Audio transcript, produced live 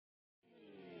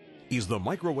Is the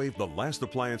microwave the last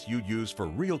appliance you'd use for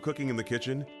real cooking in the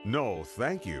kitchen? No,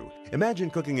 thank you. Imagine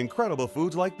cooking incredible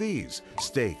foods like these.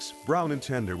 Steaks, brown and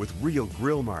tender with real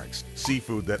grill marks.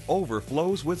 Seafood that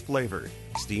overflows with flavor.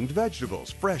 Steamed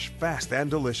vegetables, fresh, fast, and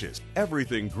delicious.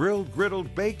 Everything grilled,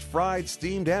 griddled, baked, fried,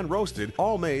 steamed, and roasted,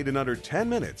 all made in under 10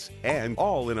 minutes. And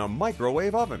all in a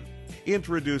microwave oven.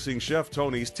 Introducing Chef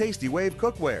Tony's Tasti Wave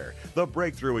CookWare, the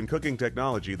breakthrough in cooking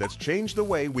technology that's changed the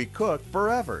way we cook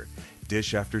forever.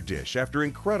 Dish after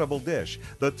incredible dish,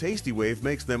 the Tasti Wave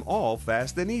makes them all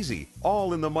fast and easy,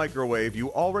 all in the microwave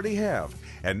you already have.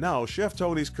 And now Chef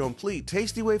Tony's complete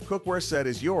Tasti Wave cookware set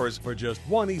is yours for just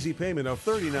one easy payment of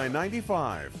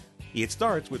 $39.95. It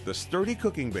starts with the sturdy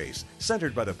cooking base,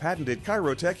 centered by the patented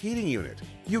Chirotech heating unit.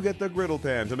 You get the griddle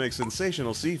pan to make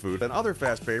sensational seafood and other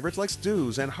fast favorites like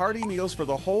stews and hearty meals for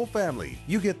the whole family.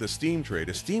 You get the steam tray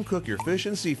to steam cook your fish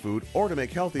and seafood or to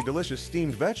make healthy, delicious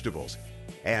steamed vegetables.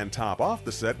 And top off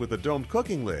the set with a domed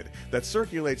cooking lid that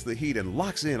circulates the heat and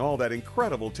locks in all that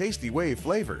incredible Tasti Wave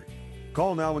flavor.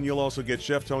 Call now and you'll also get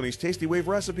Chef Tony's Tasti Wave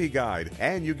recipe guide,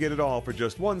 and you get it all for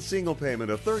just one single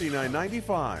payment of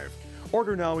 $39.95.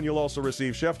 Order now and you'll also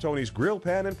receive Chef Tony's grill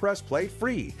pan and press plate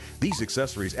free. These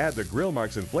accessories add the grill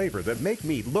marks and flavor that make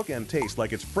meat look and taste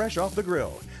like it's fresh off the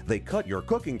grill. They cut your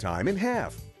cooking time in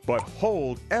half. But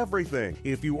hold everything!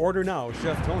 If you order now,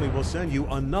 Chef Tony will send you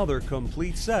another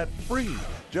complete set free.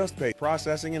 Just pay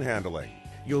processing and handling.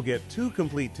 You'll get 2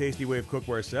 complete Tasti Wave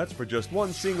cookware sets for just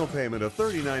one single payment of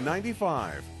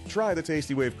 $39.95. Try the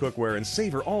Tasti Wave cookware and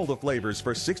savor all the flavors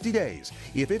for 60 days.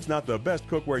 If it's not the best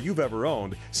cookware you've ever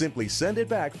owned, simply send it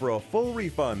back for a full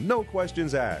refund, no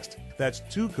questions asked. That's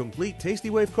 2 complete Tasti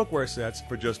Wave cookware sets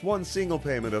for just one single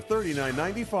payment of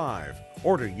 $39.95.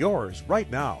 Order yours right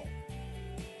now.